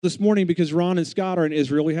This morning, because Ron and Scott are in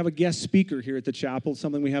Israel, we have a guest speaker here at the chapel,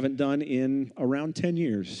 something we haven't done in around 10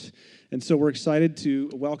 years. And so we're excited to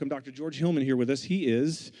welcome Dr. George Hillman here with us. He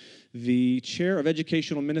is the Chair of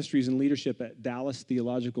Educational Ministries and Leadership at Dallas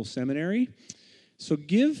Theological Seminary. So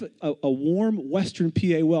give a warm Western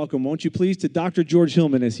PA welcome, won't you please, to Dr. George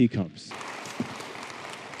Hillman as he comes.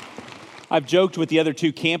 I've joked with the other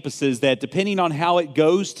two campuses that depending on how it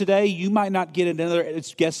goes today, you might not get another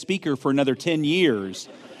guest speaker for another 10 years.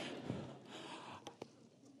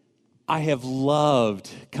 I have loved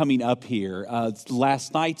coming up here.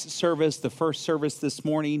 Last night's service, the first service this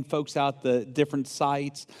morning, folks out the different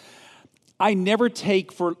sites. I never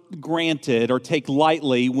take for granted or take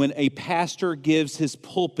lightly when a pastor gives his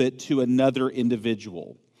pulpit to another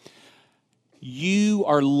individual. You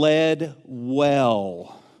are led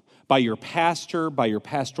well by your pastor, by your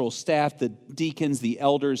pastoral staff, the deacons, the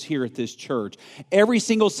elders here at this church. Every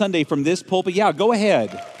single Sunday from this pulpit, go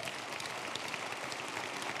ahead.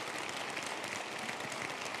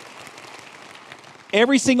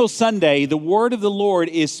 Every single Sunday, the word of the Lord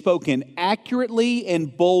is spoken accurately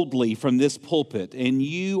and boldly from this pulpit, and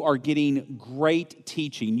you are getting great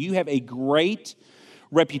teaching. You have a great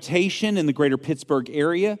reputation in the greater Pittsburgh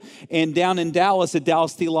area, and down in Dallas at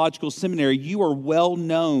Dallas Theological Seminary, you are well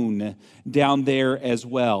known down there as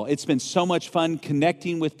well. It's been so much fun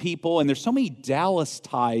connecting with people, and there's so many Dallas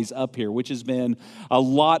ties up here, which has been a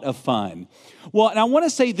lot of fun. Well, and I want to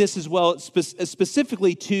say this as well,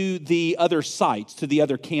 specifically to the other sites, to the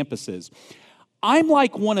other campuses. I'm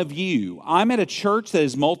like one of you. I'm at a church that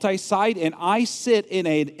is multi-site, and I sit in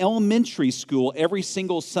an elementary school every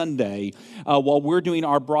single Sunday while we're doing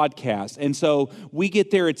our broadcast. And so we get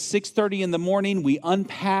there at 6:30 in the morning. We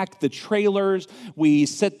unpack the trailers. We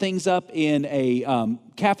set things up in a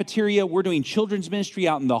cafeteria. We're doing children's ministry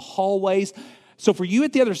out in the hallways. So for you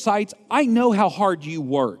at the other sites, I know how hard you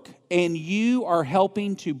work. And you are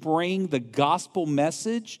helping to bring the gospel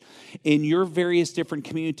message in your various different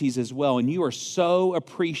communities as well. And you are so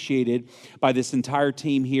appreciated by this entire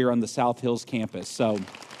team here on the South Hills campus. So,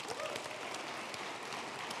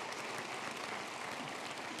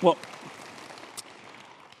 well,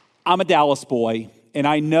 I'm a Dallas boy, and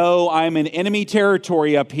I know I'm in enemy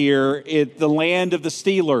territory up here at the land of the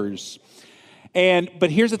Steelers.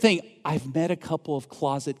 But here's the thing. I've met a couple of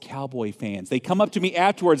closet Cowboy fans. They come up to me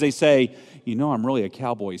afterwards. They say, I'm really a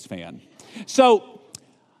Cowboys fan. So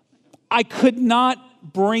I could not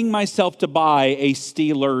bring myself to buy a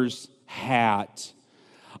Steelers hat.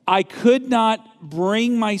 I could not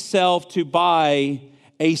bring myself to buy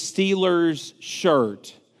a Steelers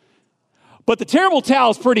shirt. But the terrible towel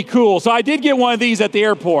is pretty cool, so I did get one of these at the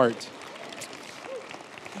airport.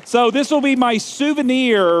 So this will be my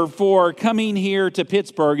souvenir for coming here to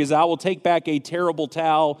Pittsburgh, is I will take back a terrible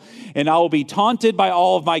towel, and I will be taunted by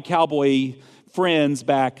all of my cowboy friends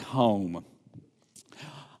back home.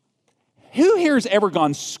 Who here has ever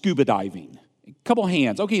gone scuba diving? A couple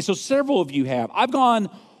hands. Okay, so several of you have. I've gone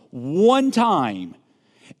one time.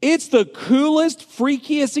 It's the coolest,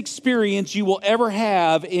 freakiest experience you will ever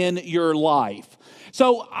have in your life.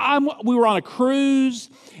 So we were on a cruise.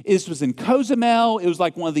 This was in Cozumel. It was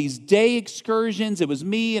like one of these day excursions. It was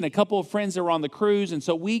me and a couple of friends that were on the cruise. And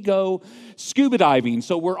so we go scuba diving.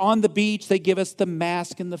 So we're on the beach. They give us the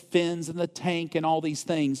mask and the fins and the tank and all these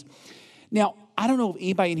things. Now, I don't know if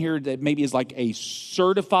anybody in here that maybe is like a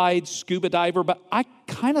certified scuba diver, but I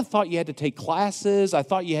kind of thought you had to take classes. I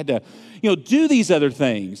thought you had to, do these other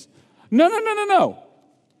things. No.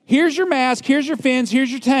 Here's your mask. Here's your fins. Here's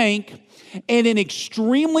your tank. And in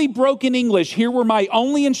extremely broken English, here were my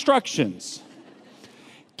only instructions.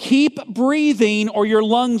 Keep breathing or your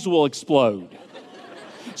lungs will explode.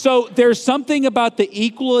 So there's something about the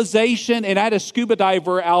equalization, and I had a scuba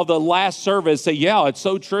diver out of the last service say, yeah, it's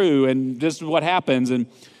so true, and this is what happens. And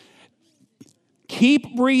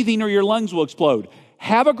keep breathing or your lungs will explode.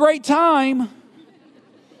 Have a great time.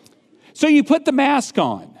 So you put the mask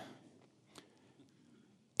on,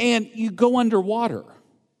 and you go underwater.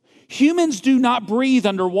 Humans do not breathe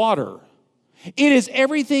underwater. It is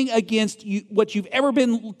everything against what you've ever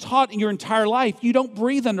been taught in your entire life. You don't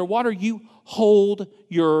breathe underwater. You hold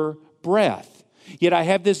your breath. Yet I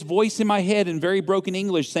have this voice in my head in very broken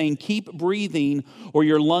English saying, keep breathing or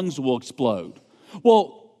your lungs will explode.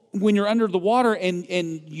 Well, when you're under the water and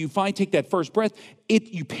you finally take that first breath,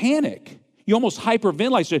 you panic. You almost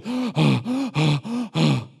hyperventilate. Say,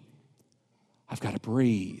 I've got to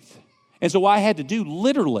breathe. And so what I had to do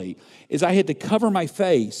literally is I had to cover my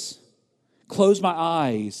face, close my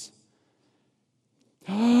eyes,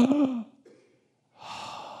 and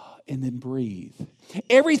and then breathe.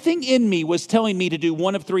 Everything in me was telling me to do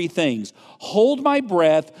one of three things: hold my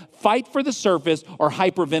breath, fight for the surface, or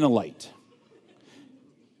hyperventilate.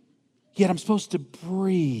 Yet I'm supposed to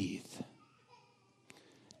breathe.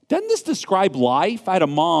 Doesn't this describe life? I had a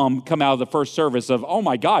mom come out of the first service of, oh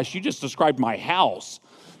my gosh, you just described my house.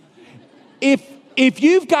 If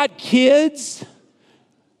you've got kids,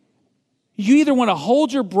 you either want to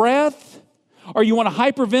hold your breath, or you want to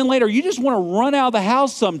hyperventilate, or you just want to run out of the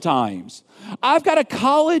house sometimes. I've got a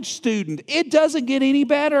college student. It doesn't get any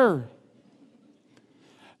better.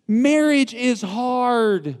 Marriage is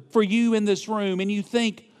hard for you in this room, and you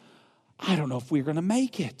think, I don't know if we're going to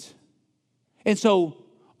make it. And so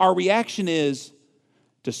our reaction is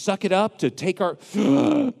to suck it up, to take our,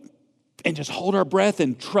 and just hold our breath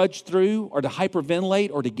and trudge through, or to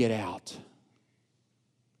hyperventilate, or to get out.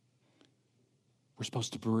 We're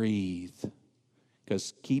supposed to breathe,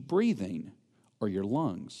 because keep breathing or your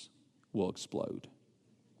lungs will explode.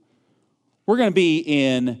 We're going to be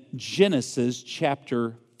in Genesis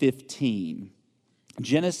chapter 15.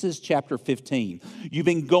 Genesis chapter 15. You've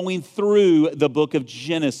been going through the book of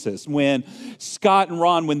Genesis. When Scott and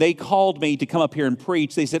Ron, when they called me to come up here and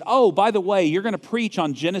preach, they said, oh, by the way, you're going to preach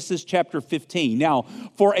on Genesis chapter 15. Now,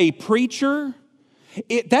 for a preacher,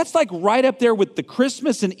 that's like right up there with the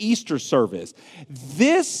Christmas and Easter service.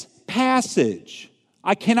 This passage,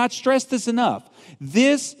 I cannot stress this enough,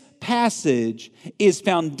 this passage is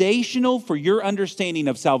foundational for your understanding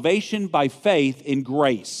of salvation by faith in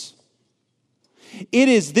grace. It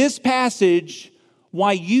is this passage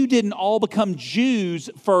why you didn't all become Jews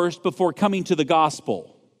first before coming to the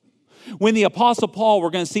gospel. When the Apostle Paul, we're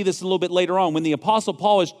going to see this a little bit later on, when the Apostle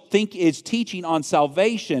Paul is teaching on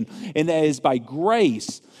salvation, and that is by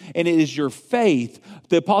grace, and it is your faith,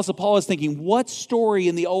 the Apostle Paul is thinking, what story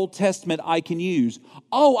in the Old Testament I can use?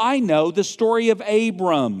 Oh, I know, the story of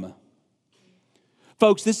Abram.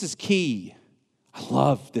 Folks, this is key. I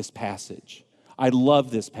love this passage. I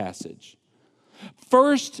love this passage.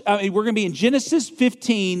 First, we're going to be in Genesis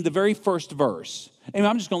 15, the very first verse. And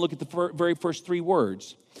I'm just going to look at the very first three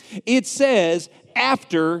words. It says,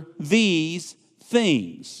 after these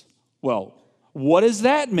things. Well, what does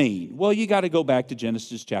that mean? Well, you got to go back to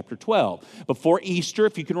Genesis chapter 12. Before Easter,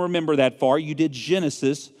 if you can remember that far, you did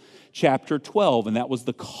Genesis chapter 12, and that was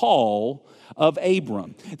the call of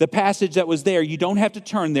Abram. The passage that was there, you don't have to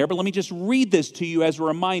turn there, but let me just read this to you as a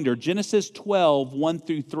reminder. Genesis 12, 1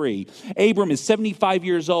 through 3. Abram is 75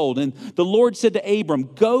 years old, and the Lord said to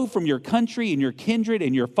Abram, go from your country and your kindred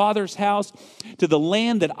and your father's house to the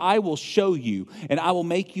land that I will show you, and I will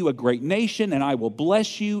make you a great nation, and I will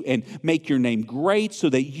bless you and make your name great so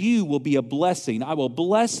that you will be a blessing. I will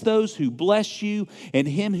bless those who bless you, and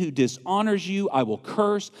him who dishonors you I will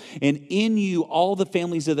curse, and in you all the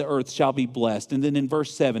families of the earth shall be blessed. And then in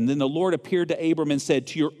verse 7, then the Lord appeared to Abram and said,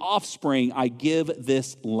 to your offspring I give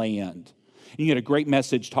this land. And you had a great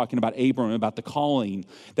message talking about Abram, about the calling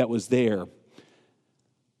that was there.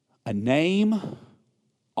 A name,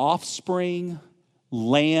 offspring,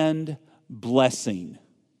 land, blessing.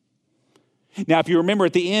 Now, if you remember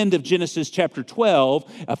at the end of Genesis chapter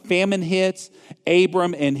 12, a famine hits.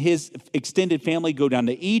 Abram and his extended family go down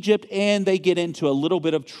to Egypt, and they get into a little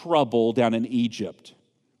bit of trouble down in Egypt.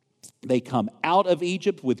 They come out of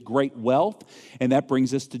Egypt with great wealth, and that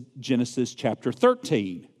brings us to Genesis chapter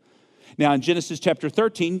 13. Now, in Genesis chapter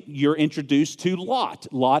 13, you're introduced to Lot.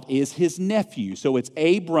 Lot is his nephew. So it's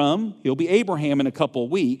Abram, he'll be Abraham in a couple of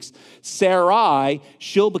weeks. Sarai,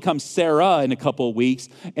 she'll become Sarah in a couple of weeks,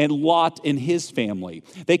 and Lot and his family.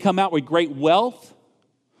 They come out with great wealth.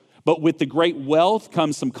 But with the great wealth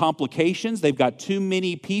comes some complications. They've got too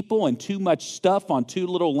many people and too much stuff on too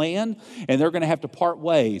little land, and they're going to have to part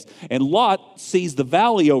ways. And Lot sees the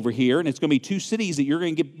valley over here, and it's going to be two cities that you're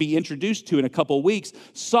going to be introduced to in a couple of weeks,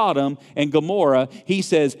 Sodom and Gomorrah. He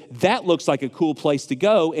says, that looks like a cool place to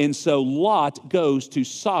go. And so Lot goes to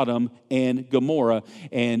Sodom and Gomorrah,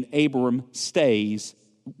 and Abram stays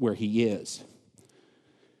where he is.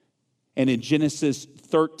 And in Genesis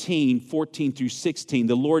 13, 14 through 16,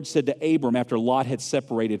 the Lord said to Abram after Lot had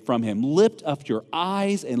separated from him, lift up your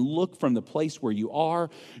eyes and look from the place where you are,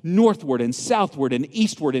 northward and southward and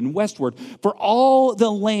eastward and westward, for all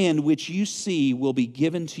the land which you see will be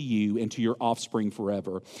given to you and to your offspring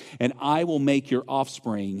forever. And I will make your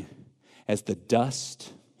offspring as the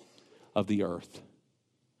dust of the earth.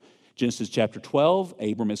 Genesis chapter 12,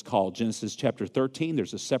 Abram is called. Genesis chapter 13,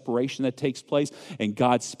 there's a separation that takes place, and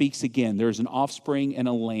God speaks again. There's an offspring and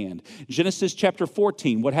a land. Genesis chapter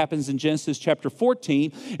 14, what happens in Genesis chapter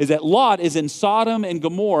 14 is that Lot is in Sodom and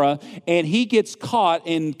Gomorrah, and he gets caught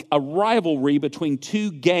in a rivalry between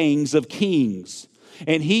two gangs of kings.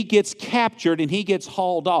 and he gets captured and he gets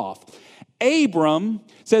hauled off. Abram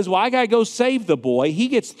says, well, I got to go save the boy. He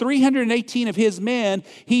gets 318 of his men.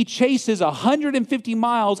 He chases 150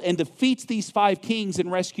 miles and defeats these 5 kings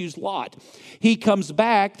and rescues Lot. He comes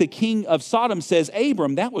back. The king of Sodom says,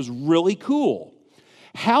 Abram, that was really cool.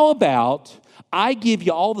 How about I give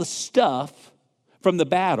you all the stuff from the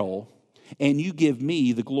battle and you give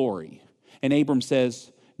me the glory? And Abram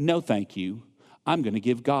says, no, thank you. I'm going to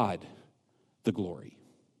give God the glory.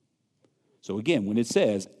 So again, when it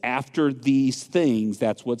says, after these things,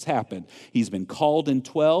 that's what's happened. He's been called in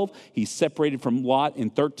 12. He's separated from Lot in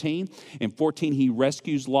 13. In 14, he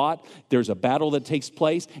rescues Lot. There's a battle that takes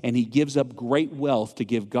place, and he gives up great wealth to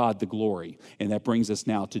give God the glory. And that brings us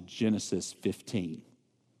now to Genesis 15.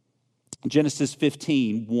 Genesis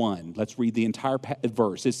 15:1. Let's read the entire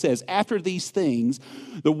verse. It says, after these things,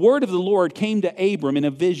 the word of the Lord came to Abram in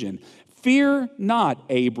a vision. Fear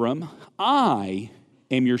not, Abram, I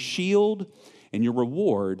am your shield, and your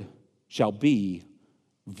reward shall be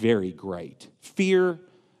very great. Fear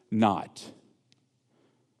not.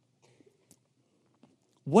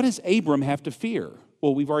 What does Abram have to fear?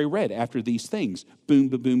 Well, we've already read after these things. Boom,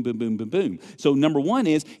 boom, boom, boom, boom, boom, boom. So number one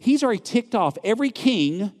is he's already ticked off every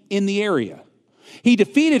king in the area. He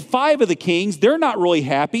defeated 5 of the kings. They're not really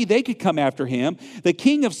happy. They could come after him. The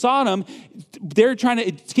king of Sodom,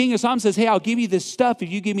 king of Sodom says, hey, I'll give you this stuff if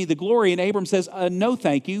you give me the glory. And Abram says, no,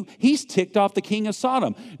 thank you. He's ticked off the king of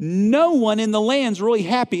Sodom. No one in the land's really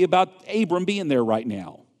happy about Abram being there right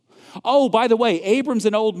now. Oh, by the way, Abram's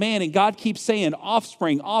an old man, and God keeps saying,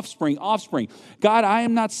 offspring, offspring, offspring. God, I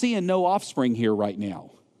am not seeing no offspring here right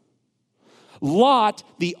now. Lot,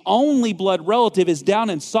 the only blood relative, is down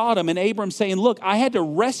in Sodom, and Abram's saying, look, I had to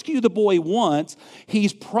rescue the boy once.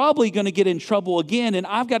 He's probably going to get in trouble again, and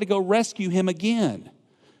I've got to go rescue him again.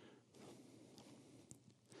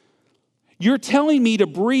 You're telling me to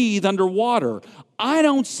breathe underwater. I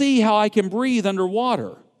don't see how I can breathe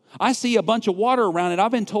underwater. I see a bunch of water around it.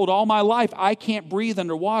 I've been told all my life I can't breathe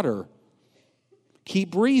underwater.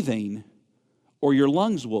 Keep breathing, or your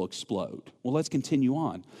lungs will explode. Well, let's continue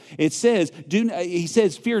on. It says, he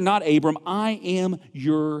says, fear not, Abram, I am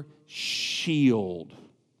your shield.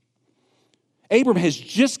 Abram has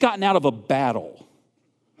just gotten out of a battle.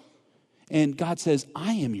 And God says,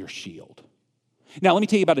 I am your shield. Now, let me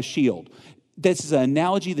tell you about a shield. This is an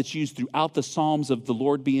analogy that's used throughout the Psalms of the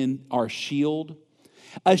Lord being our shield.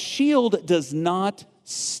 A shield does not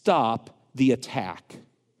stop the attack.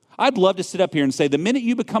 I'd love to sit up here and say, the minute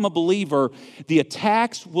you become a believer, the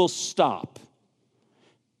attacks will stop.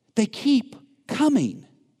 They keep coming.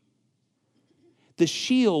 The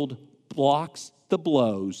shield blocks the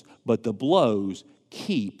blows, but the blows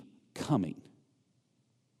keep coming.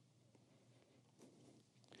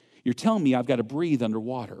 You're telling me I've got to breathe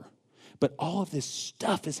underwater, but all of this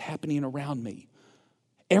stuff is happening around me.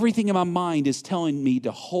 Everything in my mind is telling me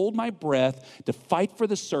to hold my breath, to fight for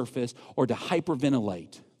the surface, or to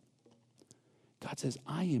hyperventilate. God says,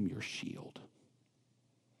 I am your shield.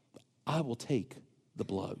 I will take the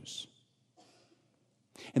blows.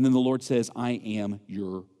 And then the Lord says, I am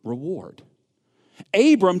your reward.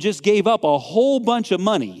 Abram just gave up a whole bunch of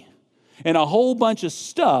money and a whole bunch of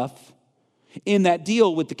stuff in that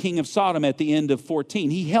deal with the king of Sodom at the end of 14.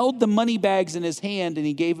 He held the money bags in his hand and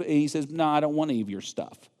he says, no, I don't want any of your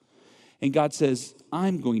stuff. And God says,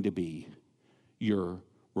 I'm going to be your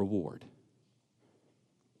reward.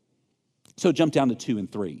 So jump down to 2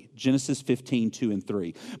 and 3. Genesis 15, 2 and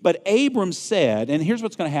 3. But Abram said, and here's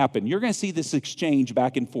what's going to happen. You're going to see this exchange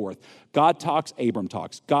back and forth. God talks, Abram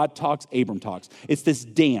talks. God talks, Abram talks. It's this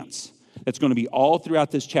dance that's going to be all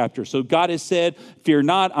throughout this chapter. So God has said, fear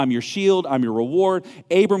not, I'm your shield, I'm your reward.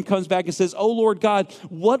 Abram comes back and says, oh Lord God,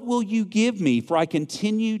 what will you give me? For I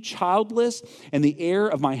continue childless, and the heir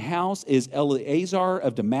of my house is Eleazar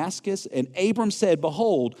of Damascus. And Abram said,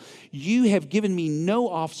 behold, you have given me no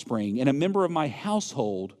offspring, and a member of my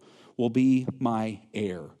household will be my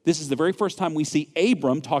heir. This is the very first time we see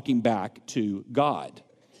Abram talking back to God.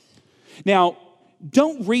 Now,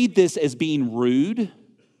 don't read this as being rude.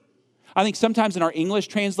 I think sometimes in our English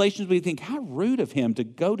translations, we think, how rude of him to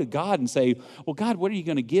go to God and say, well, God, what are you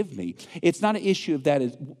going to give me? It's not an issue of that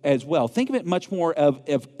as well. Think of it much more of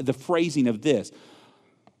the phrasing of this.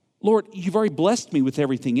 Lord, you've already blessed me with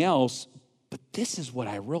everything else, but this is what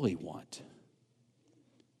I really want.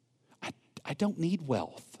 I don't need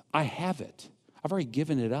wealth. I have it. I've already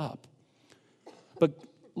given it up. But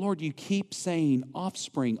Lord, you keep saying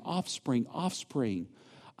offspring, offspring, offspring.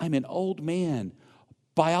 I'm an old man.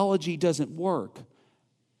 Biology doesn't work.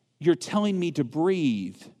 You're telling me to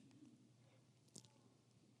breathe.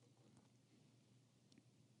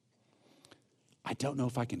 I don't know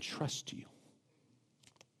if I can trust you.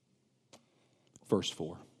 Verse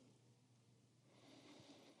 4.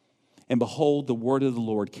 And behold, the word of the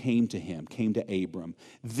Lord came to Abram.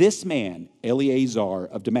 This man, Eleazar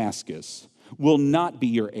of Damascus, will not be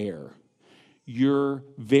your heir. Your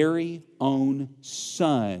very own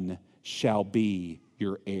son shall be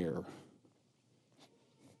your heir.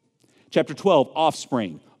 Chapter 12,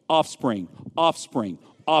 offspring.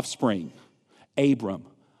 Abram,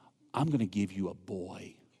 I'm going to give you a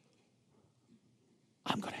boy.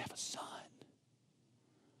 I'm going to have a son.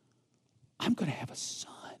 I'm going to have a son.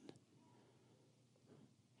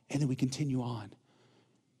 And then we continue on.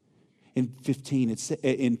 In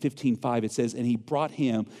 15:5 it says, and he brought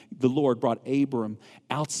him, the Lord brought Abram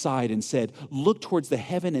outside and said, look towards the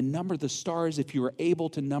heaven and number the stars if you are able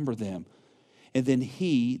to number them. And then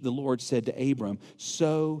the Lord said to Abram,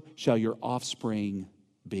 so shall your offspring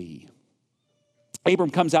be.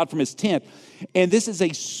 Abram comes out from his tent, and this is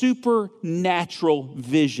a supernatural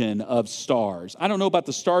vision of stars. I don't know about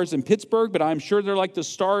the stars in Pittsburgh, but I'm sure they're like the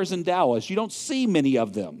stars in Dallas. You don't see many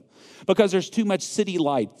of them because there's too much city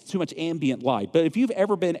light, too much ambient light. But if you've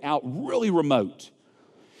ever been out really remote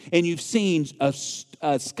and you've seen a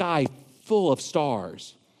sky full of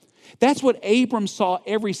stars, that's what Abram saw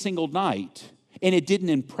every single night, and it didn't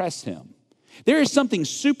impress him. There is something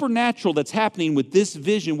supernatural that's happening with this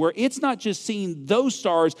vision where it's not just seeing those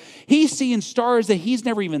stars. He's seeing stars that he's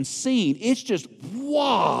never even seen. It's just,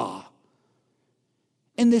 wow.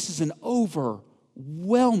 And this is an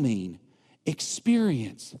overwhelming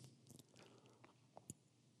experience.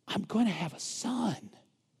 I'm going to have a son.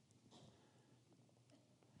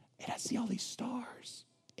 And I see all these stars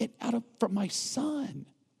from my son.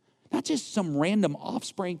 Not just some random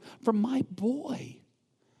offspring, from my boy.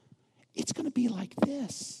 It's going to be like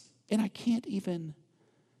this, and I can't even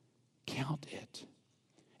count it.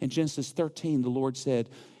 In Genesis 13, the Lord said,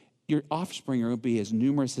 your offspring are going to be as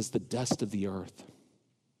numerous as the dust of the earth.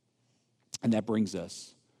 And that brings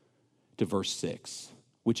us to verse 6,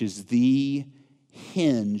 which is the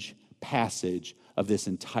hinge passage of this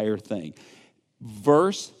entire thing.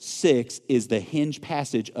 Verse 6 is the hinge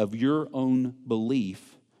passage of your own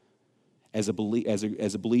belief as a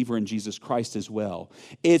believer in Jesus Christ as well.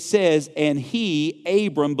 It says, and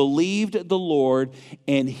Abram, believed the Lord,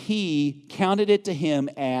 and he counted it to him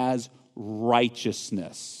as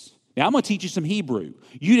righteousness. Now, I'm going to teach you some Hebrew.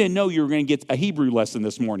 You didn't know you were going to get a Hebrew lesson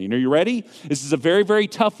this morning. Are you ready? This is a very, very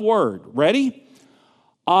tough word. Ready?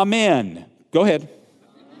 Amen. Go ahead.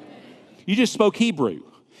 Amen. You just spoke Hebrew.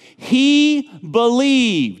 He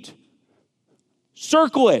believed.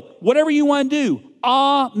 Circle it. Whatever you want to do.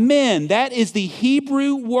 Amen. That is the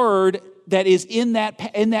Hebrew word that is in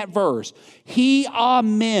that verse. He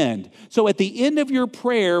amen. So at the end of your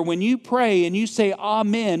prayer, when you pray and you say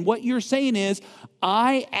amen, what you're saying is,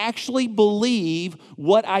 I actually believe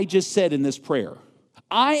what I just said in this prayer.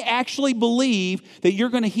 I actually believe that you're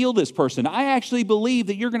going to heal this person. I actually believe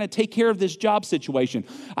that you're going to take care of this job situation.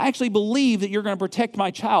 I actually believe that you're going to protect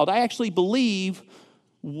my child. I actually believe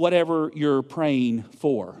whatever you're praying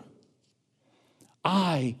for.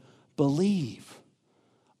 I believe.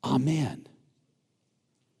 Amen.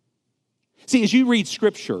 See, as you read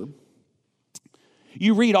Scripture,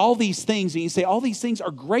 you read all these things and you say, all these things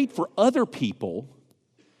are great for other people,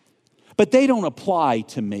 but they don't apply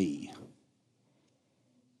to me.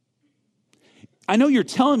 I know you're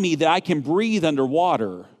telling me that I can breathe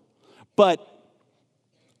underwater, but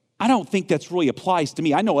I don't think that's really applies to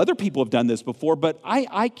me. I know other people have done this before, but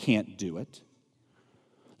I can't do it.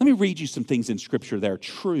 Let me read you some things in Scripture that are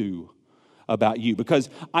true about you, because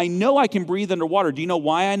I know I can breathe underwater. Do you know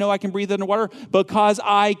why I know I can breathe underwater? Because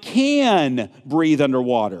I can breathe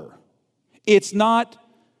underwater. It's not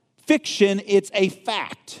fiction, it's a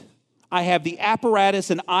fact. I have the apparatus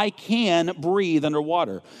and I can breathe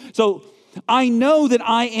underwater. So I know that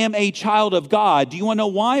I am a child of God. Do you want to know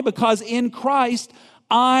why? Because in Christ,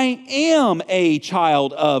 I am a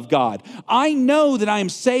child of God. I know that I am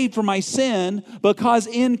saved from my sin because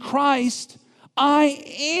in Christ, I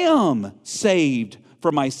am saved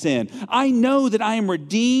from my sin. I know that I am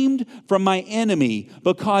redeemed from my enemy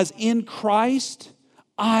because in Christ,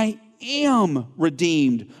 I am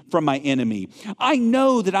redeemed from my enemy. I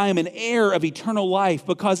know that I am an heir of eternal life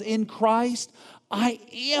because in Christ, I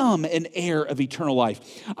am an heir of eternal life.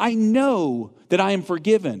 I know that I am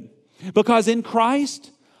forgiven because in Christ,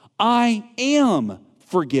 I am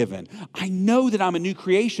forgiven. I know that I'm a new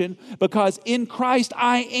creation because in Christ,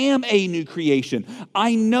 I am a new creation.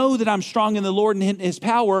 I know that I'm strong in the Lord and in His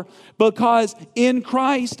power because in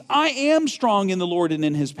Christ, I am strong in the Lord and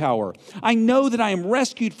in His power. I know that I am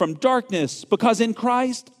rescued from darkness because in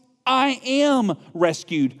Christ, I am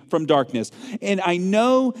rescued from darkness. And I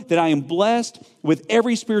know that I am blessed with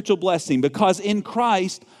every spiritual blessing because in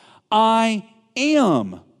Christ I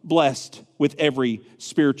am blessed with every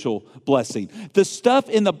spiritual blessing. The stuff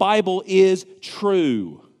in the Bible is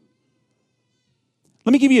true.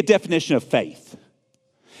 Let me give you a definition of faith.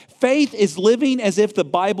 Faith is living as if the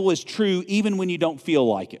Bible is true even when you don't feel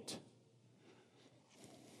like it.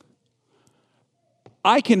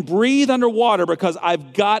 I can breathe underwater because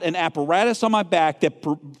I've got an apparatus on my back that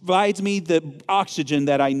provides me the oxygen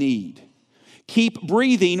that I need. Keep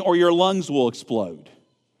breathing or your lungs will explode.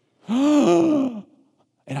 And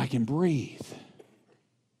I can breathe.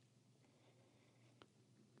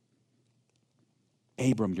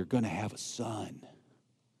 Abram, you're going to have a son.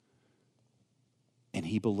 And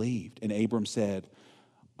he believed. And Abram said,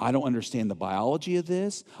 I don't understand the biology of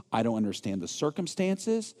this. I don't understand the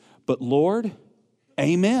circumstances. But Lord,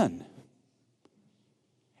 amen.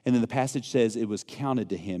 And then the passage says it was counted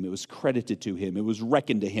to him. It was credited to him. It was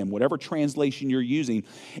reckoned to him. Whatever translation you're using,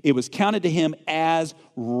 it was counted to him as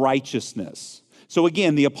righteousness. So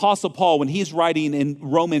again, the Apostle Paul, when he's writing in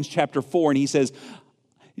Romans chapter 4, and he says,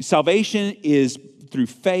 salvation is through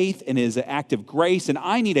faith and is an act of grace. And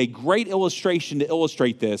I need a great illustration to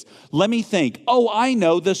illustrate this. Let me think. Oh, I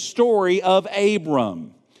know the story of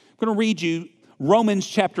Abram. I'm going to read you Romans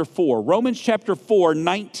chapter 4. Romans chapter 4,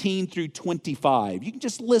 19 through 25. You can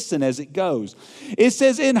just listen as it goes. It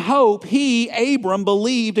says, in hope, he, Abram,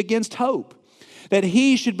 believed against hope, that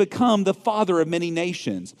he should become the father of many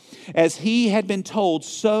nations. As he had been told,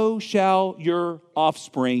 so shall your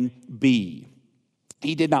offspring be.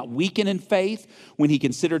 He did not weaken in faith when he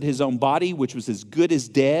considered his own body, which was as good as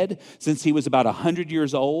dead, since he was about 100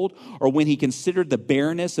 years old, or when he considered the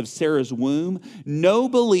barrenness of Sarah's womb. No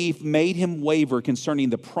belief made him waver concerning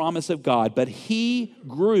the promise of God, but he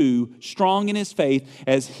grew strong in his faith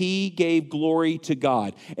as he gave glory to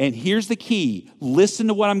God. And here's the key. Listen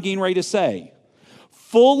to what I'm getting ready to say.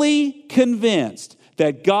 Fully convinced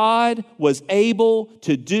that God was able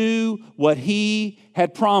to do what he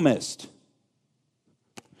had promised.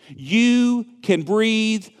 You can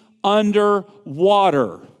breathe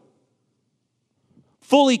underwater.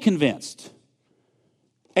 Fully convinced.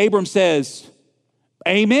 Abram says,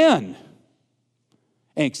 amen,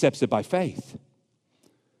 and accepts it by faith.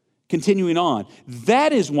 Continuing on,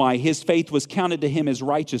 that is why his faith was counted to him as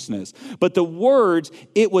righteousness. But the words,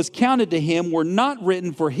 it was counted to him, were not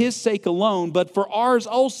written for his sake alone, but for ours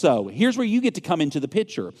also. Here's where you get to come into the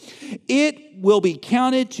picture. It will be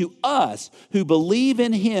counted to us who believe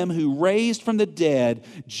in him who raised from the dead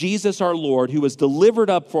Jesus our Lord, who was delivered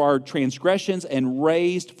up for our transgressions and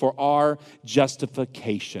raised for our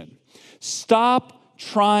justification. Stop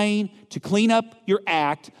trying to clean up your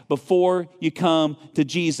act before you come to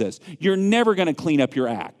Jesus. You're never going to clean up your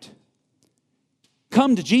act.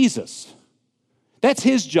 Come to Jesus. That's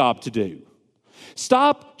his job to do.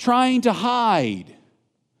 Stop trying to hide.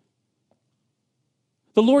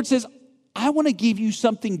 The Lord says, I want to give you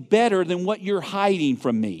something better than what you're hiding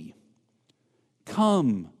from me.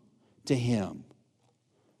 Come to him.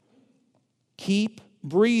 Keep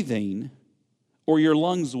breathing or your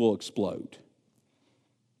lungs will explode.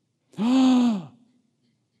 And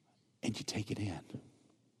you take it in.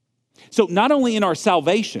 So not only in our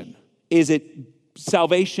salvation is it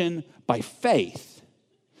salvation by faith,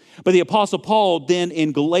 but the Apostle Paul then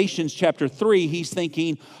in Galatians chapter 3, he's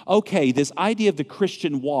thinking, okay, this idea of the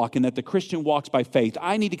Christian walk and that the Christian walks by faith,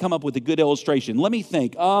 I need to come up with a good illustration. Let me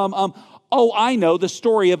think. I know the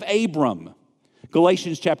story of Abram.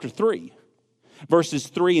 Galatians chapter 3, verses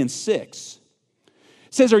 3 and 6. It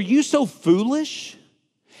says, are you so foolish?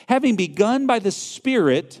 Having begun by the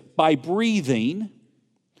Spirit, by breathing,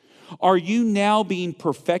 are you now being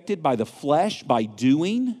perfected by the flesh, by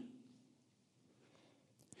doing?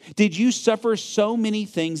 Did you suffer so many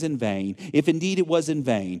things in vain, if indeed it was in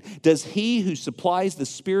vain? Does he who supplies the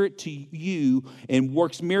Spirit to you and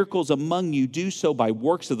works miracles among you do so by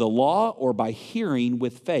works of the law or by hearing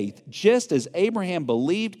with faith? Just as Abraham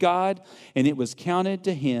believed God, and it was counted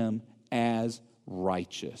to him as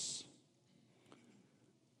righteous.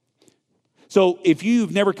 So if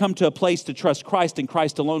you've never come to a place to trust Christ and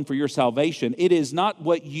Christ alone for your salvation, it is not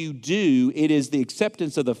what you do, it is the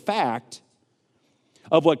acceptance of the fact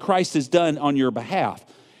of what Christ has done on your behalf.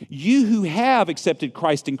 You who have accepted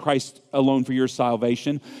Christ and Christ alone for your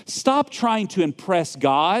salvation, stop trying to impress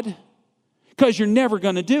God because you're never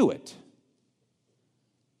going to do it.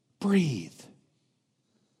 Breathe.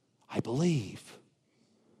 I believe.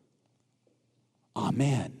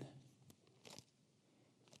 Amen.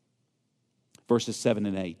 Verses 7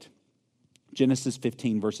 and 8. Genesis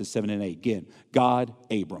 15, verses 7 and 8. Again, God,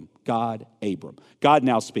 Abram. God, Abram. God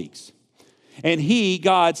now speaks. And he,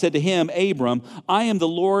 God, said to him, Abram, I am the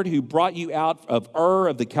Lord who brought you out of Ur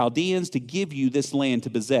of the Chaldeans to give you this land to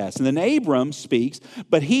possess. And then Abram speaks,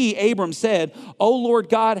 but he, Abram, said, O Lord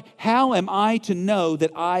God, how am I to know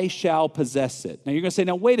that I shall possess it? Now you're going to say,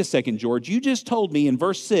 now wait a second, George. You just told me in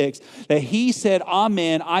verse 6 that he said,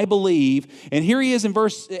 Amen, I believe. And here he is in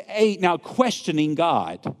verse 8 now questioning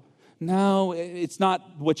God. No, it's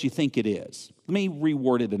not what you think it is. Let me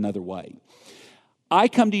reword it another way. I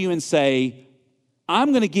come to you and say,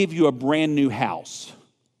 I'm going to give you a brand new house.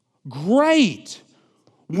 Great.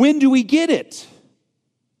 When do we get it?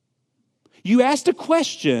 You asked a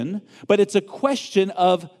question, but it's a question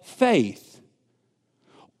of faith.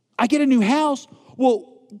 I get a new house.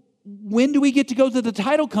 Well, when do we get to go to the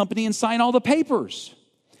title company and sign all the papers?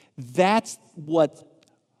 That's what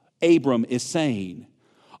Abram is saying.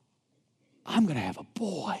 I'm going to have a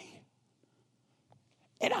boy.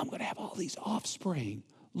 And I'm going to have all these offspring.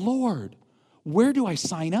 Lord, where do I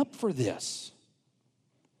sign up for this?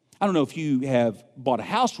 I don't know if you have bought a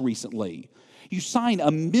house recently. You sign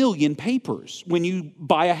 1 million papers when you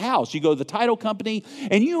buy a house. You go to the title company,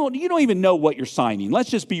 and you don't even know what you're signing.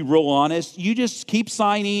 Let's just be real honest. You just keep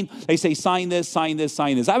signing. They say, sign this, sign this,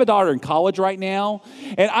 sign this. I have a daughter in college right now,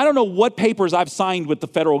 and I don't know what papers I've signed with the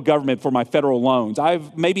federal government for my federal loans. I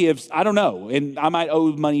don't know, and I might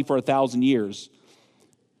owe money for 1,000 years.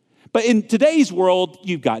 But in today's world,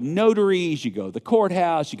 you've got notaries, you go to the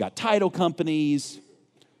courthouse, you got title companies.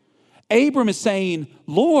 Abram is saying,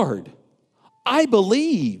 Lord, I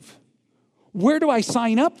believe. Where do I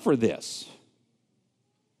sign up for this?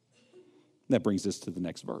 That brings us to the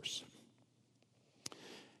next verse.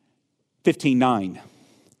 15:9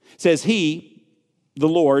 says, He, the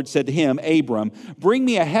Lord, said to him, Abram, bring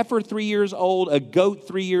me a heifer 3 years old, a goat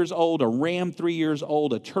 3 years old, a ram 3 years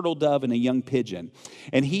old, a turtle dove, and a young pigeon.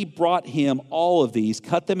 And he brought him all of these,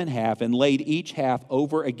 cut them in half, and laid each half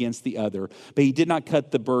over against the other. But he did not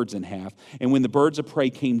cut the birds in half. And when the birds of prey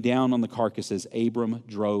came down on the carcasses, Abram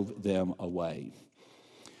drove them away.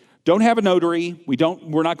 Don't have a notary.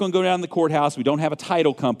 We're not going to go down to the courthouse. We don't have a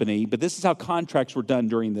title company. But this is how contracts were done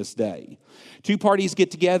during this day. Two parties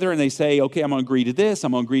get together and they say, okay, I'm going to agree to this.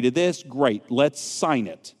 I'm going to agree to this. Great, let's sign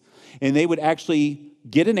it. And they would actually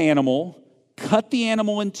get an animal, cut the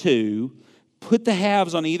animal in two, put the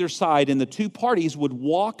halves on either side, and the two parties would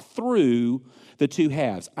walk through the two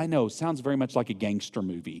halves. I know, sounds very much like a gangster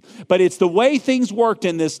movie. But it's the way things worked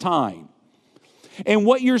in this time. And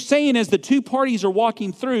what you're saying is the two parties are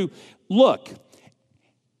walking through, look,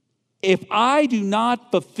 if I do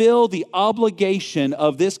not fulfill the obligation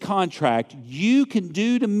of this contract, you can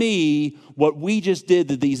do to me what we just did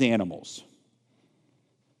to these animals.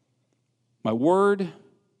 My word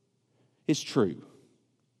is true.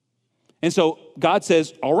 And so God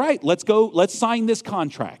says, all right, let's go, let's sign this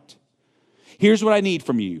contract. Here's what I need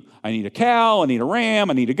from you. I need a cow, I need a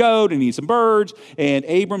ram, I need a goat, I need some birds. And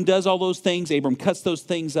Abram does all those things. Abram cuts those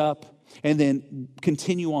things up and then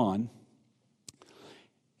continue on.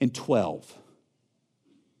 In 12,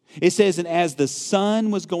 it says, and as the sun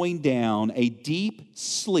was going down, a deep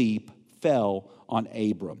sleep fell on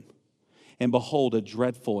Abram. And behold, a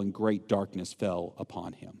dreadful and great darkness fell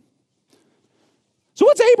upon him. So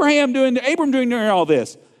what's Abram doing during all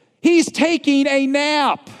this? He's taking a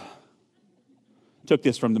nap. Took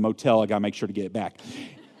this from the motel. I got to make sure to get it back.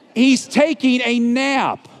 He's taking a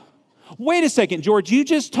nap. Wait a second, George. You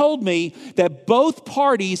just told me that both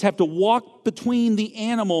parties have to walk between the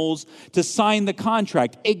animals to sign the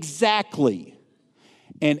contract. Exactly.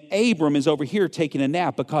 And Abram is over here taking a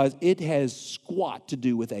nap because it has squat to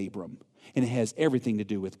do with Abram. And it has everything to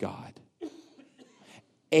do with God.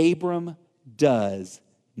 Abram does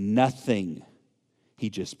nothing. He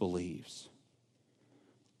just believes.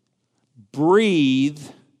 Breathe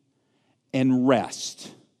and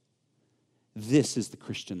rest. This is the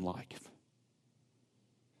Christian life.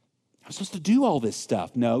 I'm supposed to do all this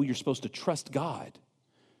stuff. No, you're supposed to trust God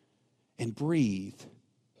and breathe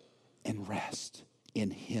and rest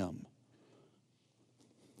in Him.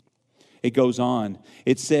 It goes on.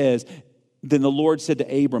 It says, then the Lord said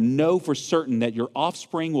to Abram, know for certain that your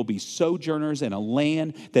offspring will be sojourners in a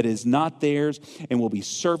land that is not theirs, and will be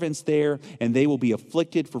servants there, and they will be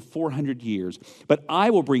afflicted for 400 years. But I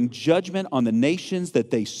will bring judgment on the nations that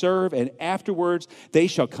they serve, and afterwards they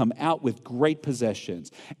shall come out with great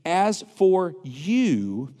possessions. As for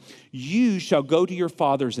you, you shall go to your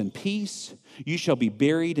fathers in peace. You shall be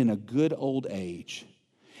buried in a good old age.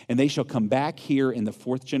 And they shall come back here in the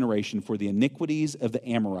fourth generation, for the iniquities of the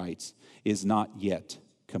Amorites is not yet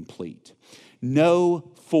complete.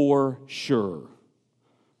 Know for sure,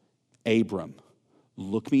 Abram,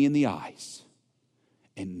 look me in the eyes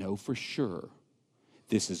and know for sure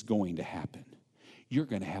this is going to happen. You're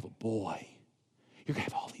going to have a boy. You're going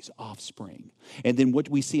to have all these offspring. And then what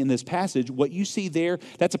we see in this passage, what you see there,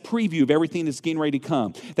 that's a preview of everything that's getting ready to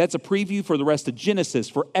come. That's a preview for the rest of Genesis,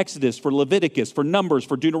 for Exodus, for Leviticus, for Numbers,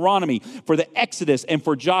 for Deuteronomy, for the Exodus, and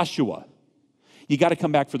for Joshua. You got to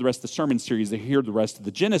come back for the rest of the sermon series to hear the rest of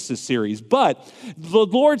the Genesis series. But the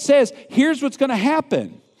Lord says, here's what's going to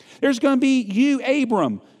happen. There's going to be you,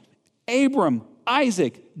 Abram,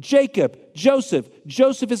 Isaac, Jacob, Joseph.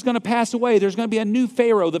 Joseph is going to pass away. There's going to be a new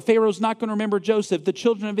Pharaoh. The Pharaoh's not going to remember Joseph. The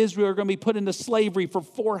children of Israel are going to be put into slavery for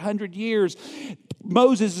 400 years.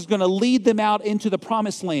 Moses is going to lead them out into the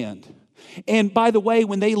promised land. And by the way,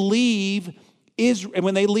 when they leave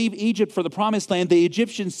Egypt for the promised land, the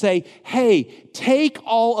Egyptians say, hey, take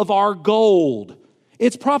all of our gold.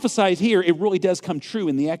 It's prophesied here. It really does come true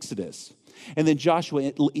in the Exodus. And then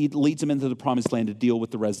Joshua leads them into the promised land to deal with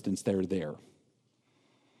the residents that are there.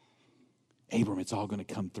 Abram, it's all going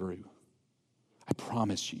to come through. I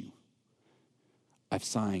promise you. I've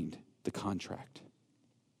signed the contract.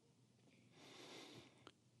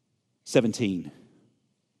 17.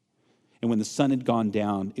 And when the sun had gone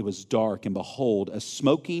down, it was dark, and behold, a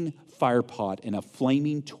smoking firepot and a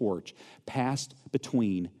flaming torch passed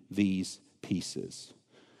between these pieces.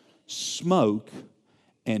 Smoke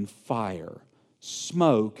and fire.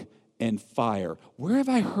 Smoke and fire. Where have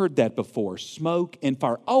I heard that before? Smoke and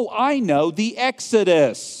fire. Oh, I know, the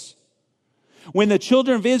Exodus. When the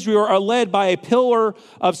children of Israel are led by a pillar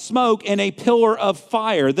of smoke and a pillar of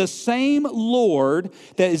fire, the same Lord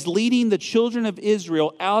that is leading the children of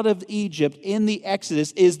Israel out of Egypt in the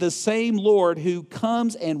Exodus is the same Lord who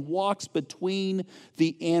comes and walks between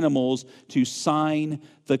the animals to sign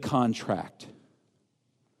the contract.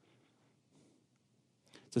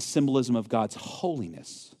 It's a symbolism of God's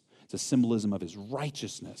holiness. It's a symbolism of his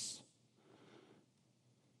righteousness.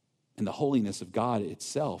 And the holiness of God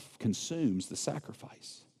itself consumes the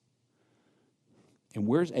sacrifice. And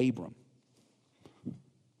where's Abram?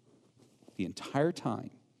 The entire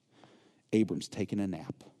time, Abram's taking a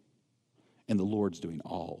nap, and the Lord's doing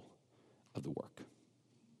all of the work.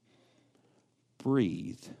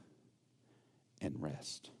 Breathe and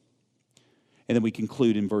rest. And then we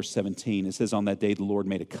conclude in verse 17. It says, on that day the Lord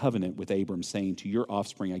made a covenant with Abram, saying, to your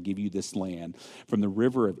offspring I give you this land, from the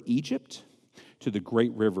river of Egypt to the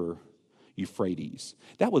great river Euphrates.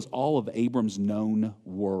 That was all of Abram's known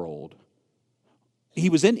world. He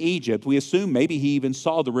was in Egypt. We assume maybe he even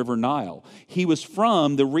saw the river Nile. He was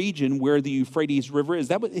from the region where the Euphrates River is.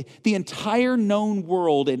 That was the entire known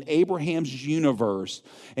world in Abraham's universe.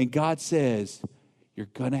 And God says, you're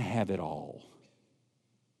going to have it all.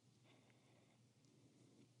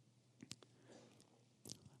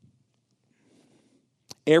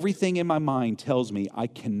 Everything in my mind tells me I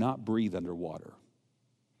cannot breathe underwater.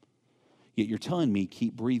 Yet you're telling me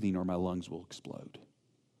keep breathing or my lungs will explode.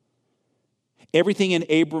 Everything in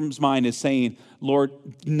Abram's mind is saying, Lord,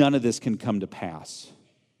 none of this can come to pass.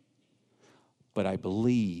 But I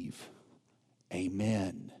believe,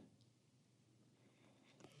 amen.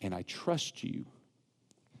 And I trust you.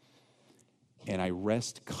 And I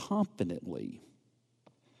rest confidently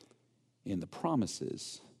in the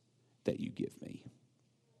promises that you give me.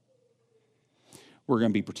 We're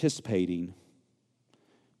going to be participating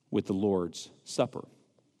with the Lord's Supper.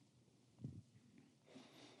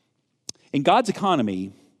 In God's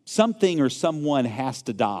economy, something or someone has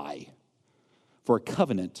to die for a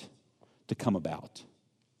covenant to come about.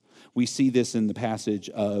 We see this in the passage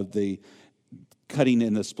of the cutting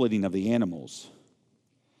and the splitting of the animals.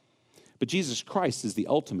 But Jesus Christ is the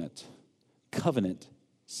ultimate covenant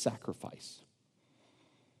sacrifice.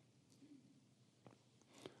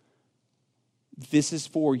 This is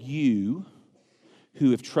for you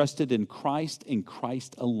who have trusted in Christ and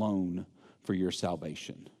Christ alone for your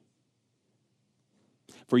salvation.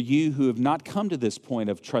 For you who have not come to this point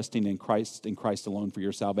of trusting in Christ and Christ alone for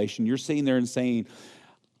your salvation, you're sitting there and saying,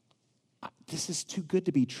 this is too good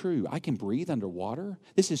to be true. I can breathe underwater?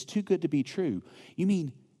 This is too good to be true. You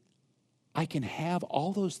mean I can have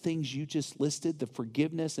all those things you just listed, the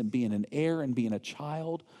forgiveness and being an heir and being a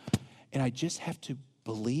child, and I just have to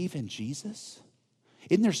believe in Jesus?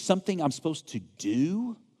 Isn't there something I'm supposed to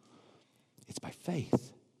do? It's by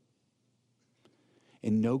faith.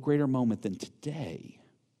 And no greater moment than today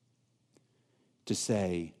to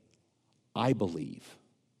say, I believe.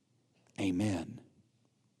 Amen.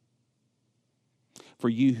 For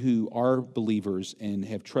you who are believers and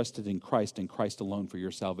have trusted in Christ and Christ alone for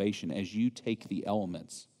your salvation, as you take the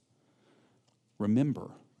elements,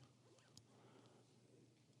 remember,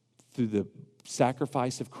 through the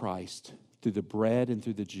sacrifice of Christ, through the bread and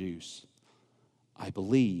through the juice, I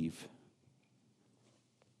believe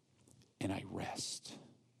and I rest.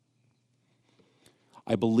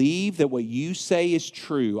 I believe that what you say is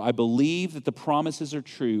true. I believe that the promises are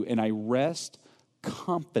true, and I rest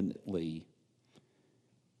confidently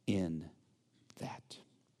in that.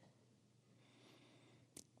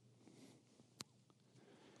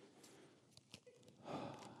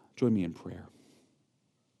 Join me in prayer.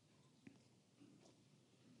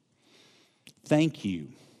 Thank you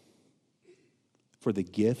for the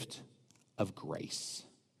gift of grace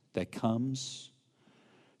that comes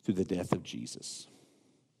through the death of Jesus.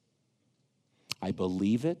 I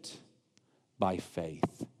believe it by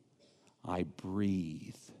faith. I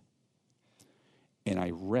breathe and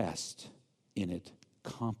I rest in it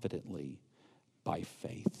confidently by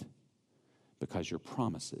faith because your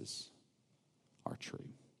promises are true.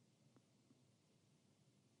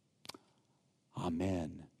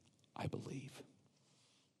 Amen, I believe.